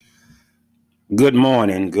Good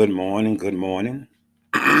morning, good morning, good morning.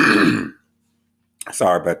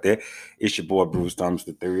 Sorry about that. It's your boy Bruce Thomas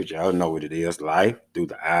the third. Y'all know what it is. Life through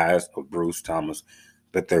the eyes of Bruce Thomas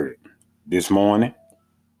the third. This morning,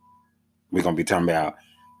 we're gonna be talking about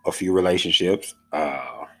a few relationships,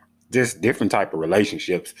 just different type of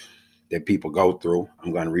relationships that people go through.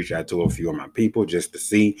 I'm gonna reach out to a few of my people just to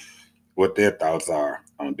see what their thoughts are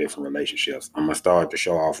on different relationships. I'm gonna start the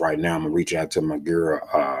show off right now. I'm gonna reach out to my girl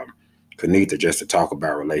Kanita just to talk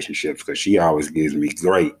about relationships because she always gives me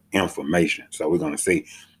great information. So we're gonna see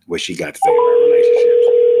what she got to say about relationships.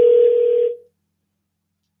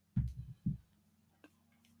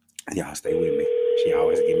 Y'all stay with me. She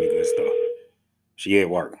always give me good stuff. She at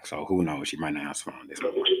work, so who knows? She might not answer phone this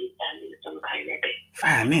morning.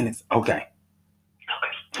 5 minutes. Okay.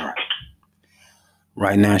 All right.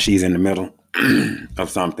 Right now she's in the middle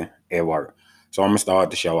of something at work. So I'm gonna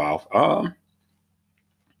start the show off.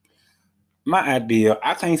 My idea,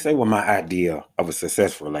 I can't say what my idea of a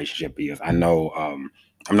successful relationship is. I know I'm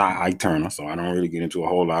not Ike Turner, so I don't really get into a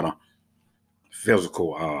whole lot of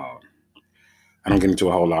physical. I don't get into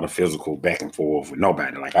a whole lot of physical back and forth with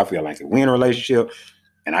nobody. Like I feel like if we're in a relationship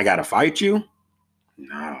and I gotta fight you,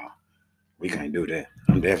 no, we can't do that.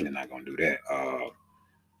 I'm definitely not gonna do that.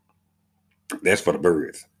 That's for the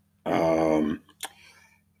birds. Um,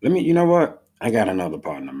 Let me. You know what? I got another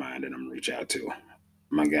partner of mine that I'm gonna reach out to.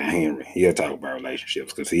 My guy Henry. He'll talk about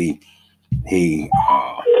relationships because he he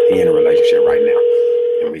in a relationship right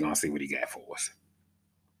now, and we're gonna see what he got for us.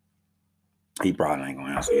 He probably ain't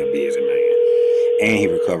gonna answer. He a busy man, and he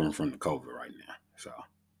recovering from the COVID right now. So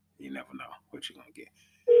you never know what you're gonna get.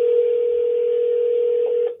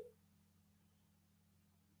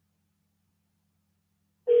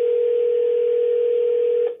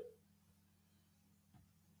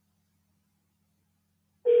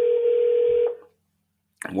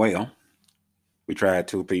 Well, we tried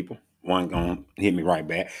two people. One gonna hit me right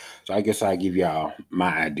back. So I guess I'll give y'all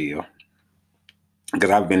my idea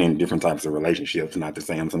because I've been in different types of relationships. Not to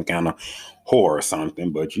say I'm some kind of whore or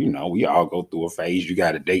something, but we all go through a phase. You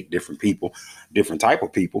got to date different people, different type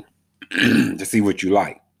of people, to see what you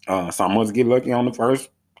like. Some of us get lucky on the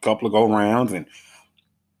first couple of go rounds, and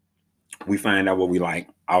we find out what we like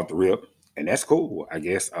out the rip, and that's cool. I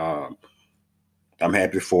guess I'm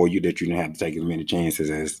happy for you that you didn't have to take as many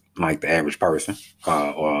chances as like the average person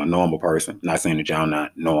or a normal person. Not saying that y'all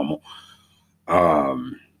not normal.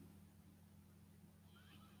 Um,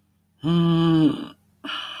 hmm,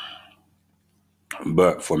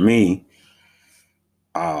 but for me,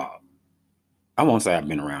 uh, I won't say I've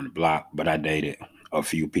been around the block, but I dated a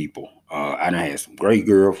few people. I done had some great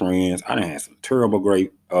girlfriends. I done had some terrible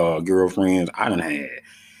great girlfriends. I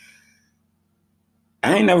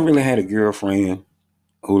ain't never really had a girlfriend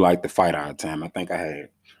who liked to fight all the time. I think I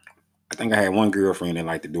had one girlfriend that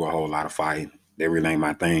liked to do a whole lot of fighting. That really ain't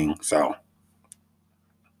my thing. So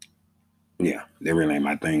yeah, that really ain't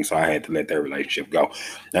my thing. So I had to let that relationship go.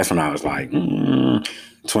 That's when I was like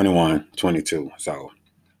 21, 22. So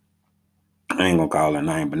I ain't gonna call her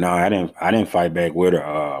name, but no, I didn't fight back with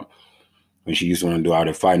her. When she used to want to do all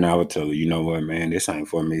that fighting, I would tell her, you know what, man, this ain't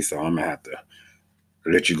for me. So I'm gonna have to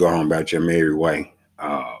let you go home about your merry way.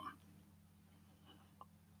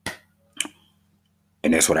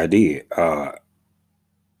 And that's what I did. One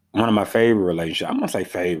of my favorite relationships. I'm gonna say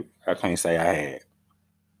favorite. I can't say I had.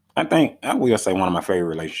 I think I will say one of my favorite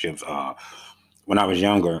relationships. When I was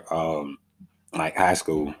younger, like high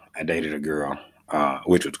school, I dated a girl,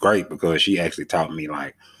 which was great because she actually taught me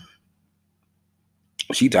how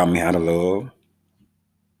to love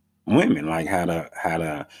women, like how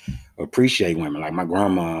to appreciate women. Like my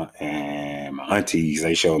grandma and my aunties,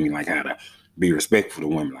 they showed me like how to be respectful to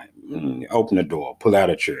women. Like open the door, pull out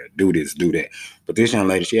a chair, do this, do that. But this young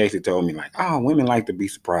lady, she actually told me like, oh, women like to be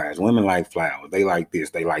surprised. Women like flowers. They like this.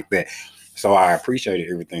 They like that. So I appreciated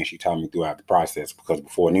everything she taught me throughout the process because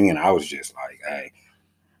before then I was just like, hey,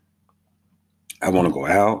 I want to go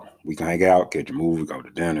out. We can hang out, catch a movie, go to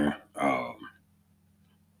dinner.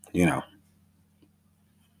 You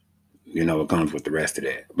know, what comes with the rest of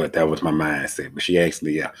that. But that was my mindset. But she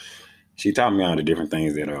actually, she taught me all the different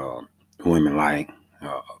things that women like.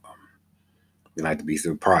 Uh, we like to be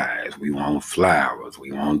surprised. We want flowers.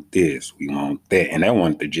 We want this. We want that. And that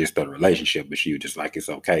wasn't the gist of the relationship. But she was just like, it's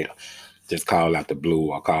okay to just call out the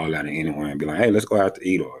blue or call out of anywhere and be like, hey, let's go out to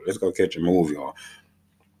eat or let's go catch a movie or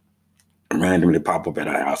randomly pop up at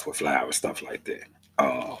our house with flowers, stuff like that.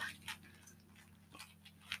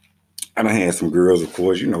 I done had some girls, of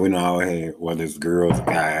course. We done all had, whether it's girls or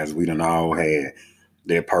guys, we done all had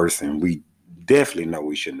that person we definitely know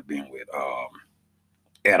we shouldn't have been with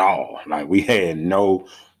at all. Like we had no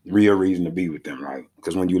real reason to be with them, right?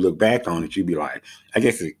 Because when you look back on it, you be like, I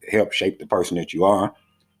guess it helped shape the person that you are.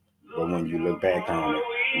 But when you look back on it,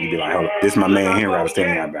 you be like, oh, this is my man Henry I was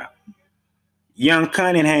telling you about. Young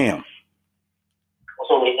Cunningham.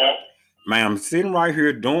 What's up with that? Man, I'm sitting right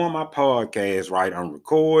here doing my podcast, right? I'm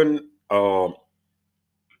recording out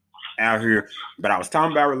here, but I was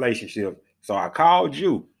talking about relationships. So I called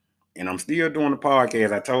you, and I'm still doing the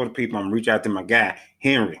podcast. I told the people I'm gonna reach out to my guy,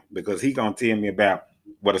 Henry, because he gonna tell me about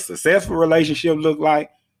what a successful relationship look like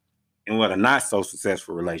and what a not so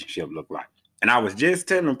successful relationship look like. And I was just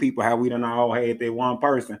telling people how we done all had that one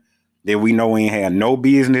person that we know ain't had no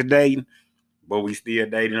business dating, but we still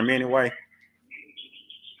dating them anyway.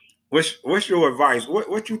 What's your advice?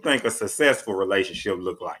 What you think a successful relationship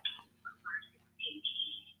look like?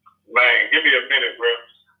 Man, give me a minute, bro.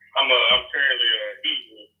 I'm currently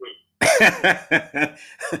eating.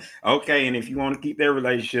 Okay, and if you want to keep that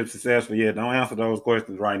relationship successful, yeah, don't answer those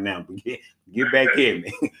questions right now. But get back at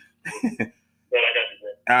me. But I got you, bro.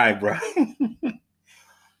 All right, bro.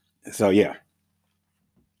 So yeah,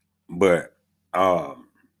 but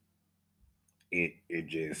it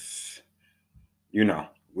just, you know,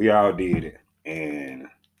 we all did it, and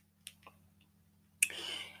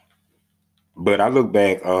but I look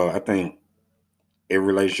back, I think every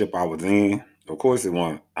relationship I was in, of course, it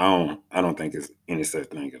wasn't. I don't think it's any such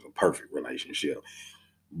thing as a perfect relationship,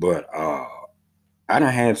 but I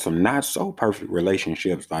done had some not so perfect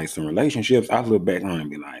relationships, like some relationships I look back on and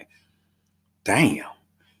be like, damn,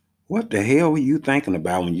 what the hell were you thinking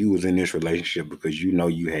about when you was in this relationship? Because you know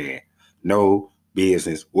you had no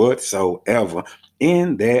business whatsoever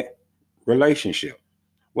in that relationship.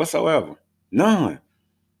 Whatsoever. None.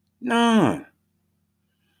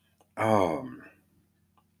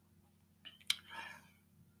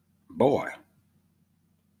 Boy,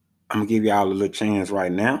 I'm gonna give y'all a little chance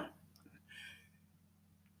right now,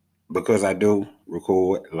 because I do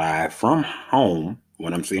record live from home.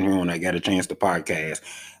 When I'm sitting here, when I get a chance to podcast,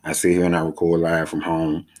 I sit here and I record live from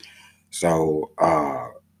home. So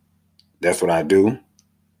that's what I do.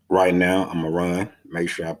 Right now, I'm gonna run. Make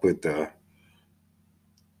sure I put the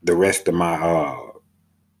rest of my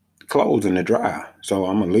clothes in the dryer. So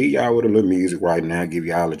I'm gonna leave y'all with a little music right now. Give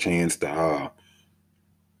y'all a chance to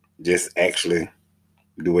just actually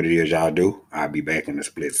do what it is y'all do. I'll be back in a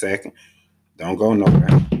split second. Don't go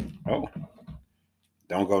nowhere. Oh,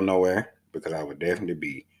 don't go nowhere, because I will definitely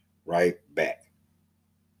be right back.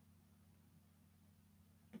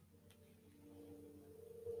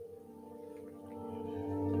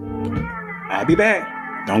 I'll be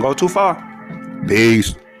back. Don't go too far.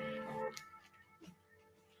 Peace.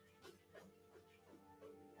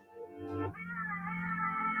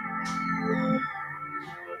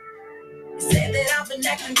 Say that I've been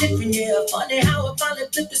acting different, yeah. Funny how I finally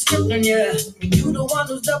flipped the script on ya. You the one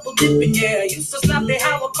who's double dipping, yeah. You so sloppy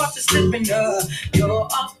how I caught you slipping, yeah. You're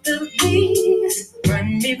off the leash,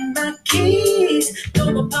 run me my keys.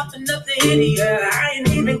 Don't go popping up the hitty, yeah. I ain't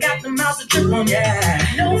even got the mouse to trip on,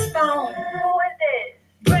 yeah. No phone, who is it?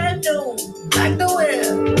 Brand new, like the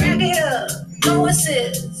whip, rack it up, no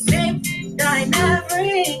assist. Midnight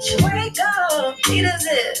average, wake up, need a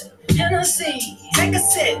zip. Hennessy, take a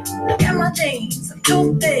sip. Look at my jeans, I'm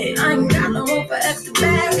too thick. I ain't got no room for extra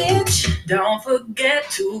baggage. Don't forget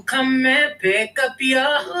to come and pick up your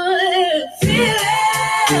hood.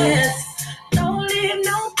 Feelings, don't leave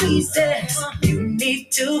no pieces. You need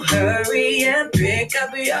to hurry and pick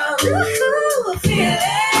up your feelings.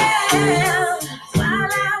 While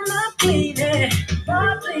I'm not cleaning,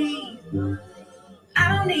 but please,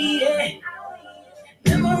 I don't need it.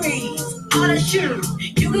 Memories on a shoe,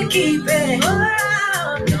 you can keep it.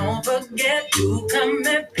 Oh, don't forget to come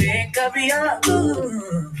and pick up your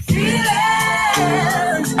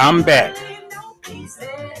feelings. I'm back.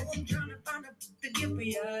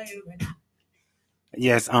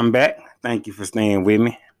 Yes, I'm back. Thank you for staying with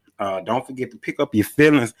me. Don't forget to pick up your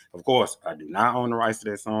feelings. Of course, I do not own the rights to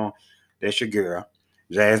that song. That's your girl,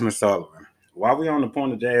 Jazmine Sullivan. While we're on the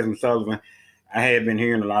point of Jazmine Sullivan, I had been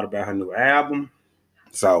hearing a lot about her new album.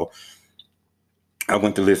 So I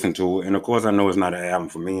went to listen to it. And of course, I know it's not an album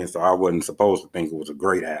for me, and so I wasn't supposed to think it was a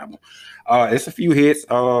great album. It's a few hits.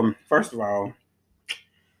 First of all,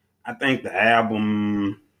 I think the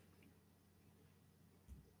album...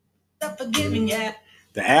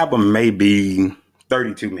 The album may be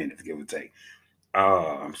 32 minutes, give or take.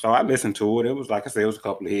 So I listened to it. It was, like I said, it was a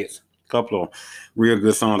couple of hits. A couple of real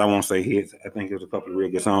good songs. I won't say hits. I think it was a couple of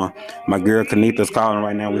real good songs. My girl Kanita's calling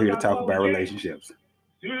right now. We're here to talk about relationships.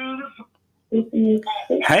 Hey,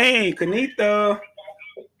 Kanita.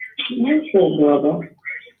 What's up, brother?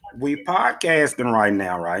 We podcasting right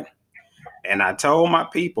now, right? And I told my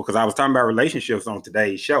people, because I was talking about relationships on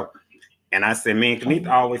today's show, and I said, me and Kenita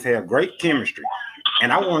always have great chemistry.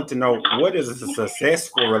 And I wanted to know, what does a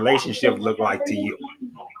successful relationship look like to you?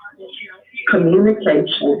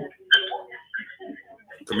 Communication.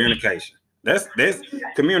 Communication. That's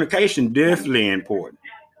communication definitely important.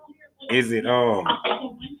 Is it On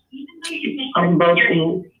both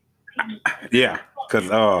ends. yeah,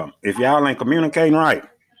 because if y'all ain't communicating right,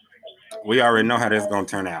 we already know how this is gonna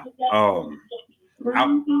turn out.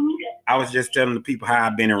 I was just telling the people how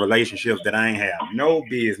I've been in relationships that I ain't have no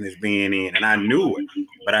business being in, and I knew it,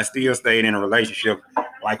 but I still stayed in a relationship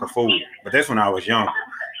like a fool. But that's when I was younger.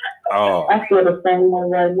 I feel the same way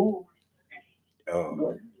right now.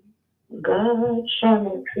 God trying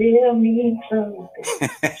to tell me something.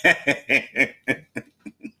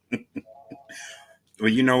 Well,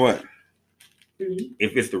 you know what?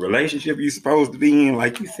 If it's the relationship you're supposed to be in,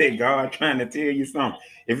 like you said, God trying to tell you something.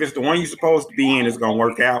 If it's the one you're supposed to be in, it's gonna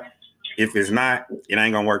work out. If it's not, it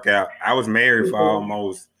ain't gonna work out. I was married for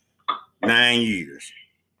almost 9 years,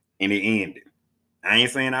 and it ended. I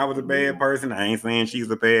ain't saying I was a bad person. I ain't saying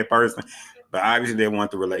she's a bad person, but obviously they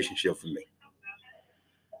want the relationship for me.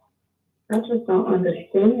 I just don't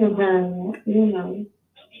understand how,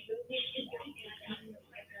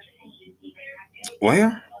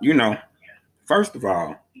 Well, first of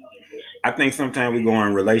all, I think sometimes we go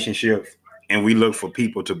in relationships and we look for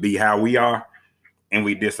people to be how we are, and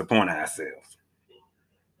we disappoint ourselves.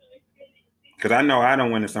 Because I know I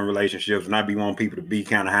don't went in some relationships and I be wanting people to be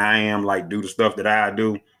kind of how I am, like do the stuff that I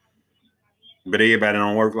do. But everybody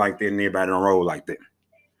don't work like that and everybody don't roll like that.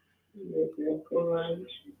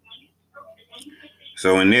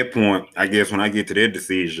 So in that point, I guess when I get to that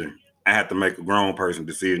decision, I have to make a grown person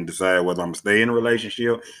decision, decide whether I'm going to stay in a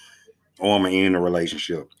relationship or I'm going to end a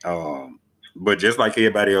relationship. But just like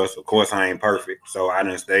everybody else, of course, I ain't perfect. So I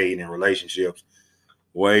done stayed in relationships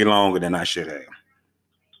way longer than I should have.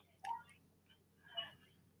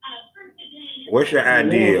 What's your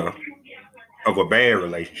idea of a bad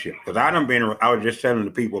relationship? Because I was just telling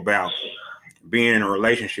the people about being in a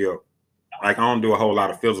relationship. Like, I don't do a whole lot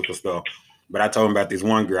of physical stuff, but I told them about this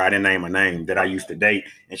one girl, I didn't name her name, that I used to date,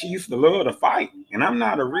 and she used to love to fight. And I'm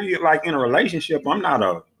not a real, like, in a relationship, I'm not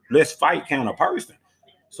a let's fight kind of person.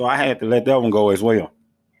 So I had to let that one go as well.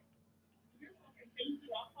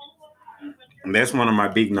 And that's one of my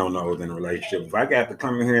big no-nos in a relationship. If I got to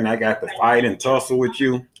come in here and I got to fight and tussle with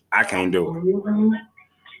you, I can't do it.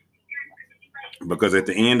 Because at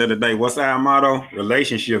the end of the day, what's our motto?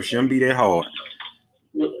 Relationships shouldn't be that hard.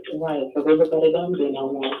 Right, because everybody don't do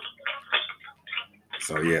no more.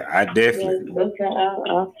 So yeah, I definitely. Yeah, that's how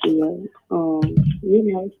I feel.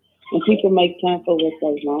 And people make time for what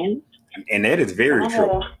they want. And that is very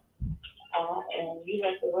true. And you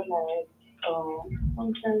have to realize,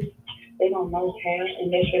 sometimes they don't know her,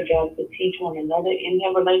 and that's your job to teach one another in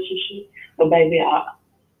their relationship. But baby,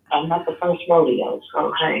 I'm not the first rodeo,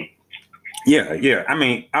 so hey. Yeah. I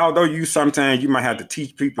mean, although sometimes you might have to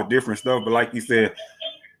teach people different stuff, but like you said,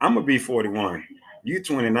 I'm gonna be 41. You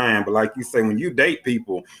 29, but like you say, when you date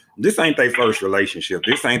people, this ain't their first relationship.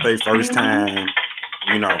 This ain't their first time,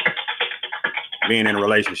 being in a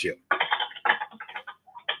relationship.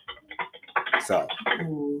 So.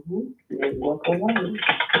 Walk away.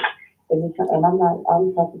 And I'm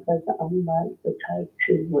the type of person, I'm not the type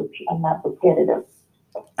I'm not competitive.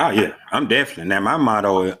 Oh yeah, I'm definitely. Now my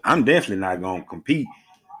motto is, I'm definitely not gonna compete.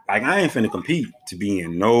 Like, I ain't finna compete to be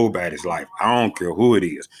in nobody's life. I don't care who it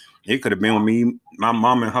is. It could have been with me, my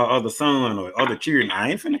mom and her other son or other children. I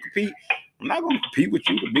ain't finna compete. I'm not gonna compete with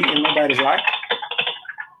you to be in nobody's life.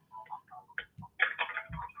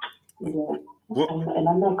 Yeah. And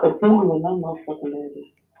I'm not competing with no motherfucking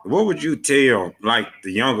lady. What would you tell, like,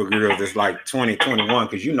 the younger girls that's like 20, 21?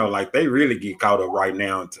 Because, like, they really get caught up right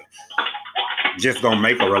now to just gonna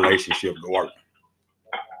make a relationship work.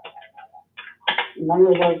 Know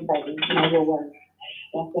your worth, baby. Know your worth.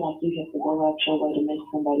 Don't feel like you have to go out your way to make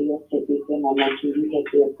somebody else happy. If they're not like you, you have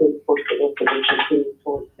to be a good force for them to continue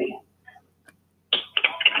towards them.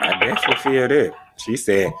 I definitely feel that. She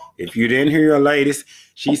said, if you didn't hear her latest,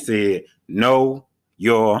 she said, know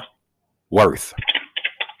your worth.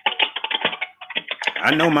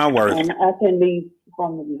 I know my worth. And I can leave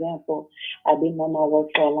from an example. I didn't know my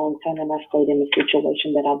worth for a long time, and I stayed in a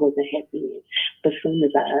situation that I wasn't happy in. But as soon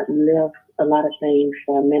as I left, a lot of things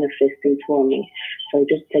started manifesting for me. So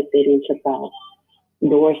just take that into thought.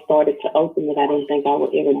 Doors started to open that I didn't think I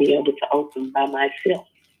would ever be able to open by myself.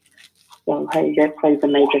 So hey, that plays a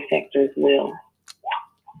major factor as well.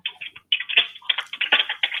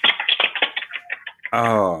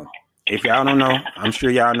 If y'all don't know, I'm sure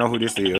y'all know who this is.